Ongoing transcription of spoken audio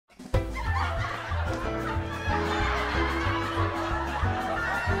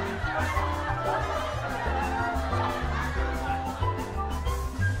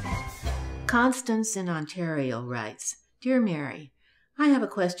Constance in Ontario writes, Dear Mary, I have a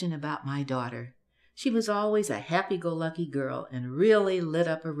question about my daughter. She was always a happy-go-lucky girl and really lit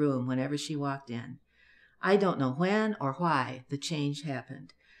up a room whenever she walked in. I don't know when or why the change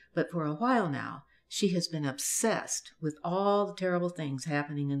happened, but for a while now, she has been obsessed with all the terrible things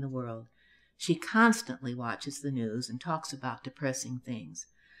happening in the world. She constantly watches the news and talks about depressing things.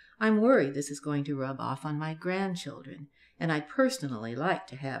 I'm worried this is going to rub off on my grandchildren, and I'd personally like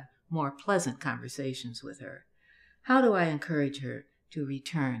to have more pleasant conversations with her. How do I encourage her to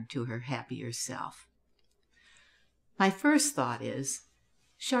return to her happier self? My first thought is,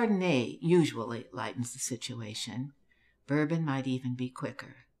 Chardonnay usually lightens the situation. Bourbon might even be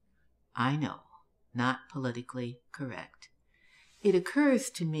quicker. I know, not politically correct. It occurs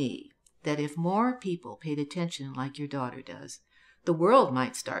to me that if more people paid attention like your daughter does, the world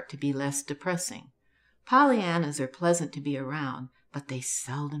might start to be less depressing. Pollyannas are pleasant to be around, but they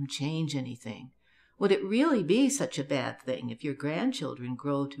seldom change anything. Would it really be such a bad thing if your grandchildren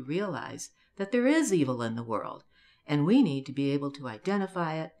grow to realize that there is evil in the world, and we need to be able to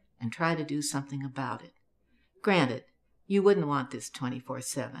identify it and try to do something about it? Granted, you wouldn't want this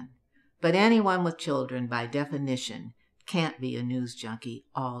 24/7, but anyone with children, by definition, can't be a news junkie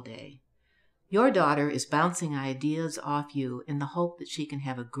all day. Your daughter is bouncing ideas off you in the hope that she can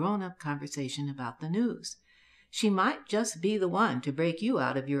have a grown-up conversation about the news. She might just be the one to break you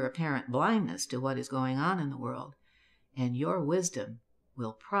out of your apparent blindness to what is going on in the world, and your wisdom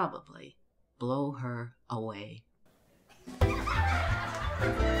will probably blow her away.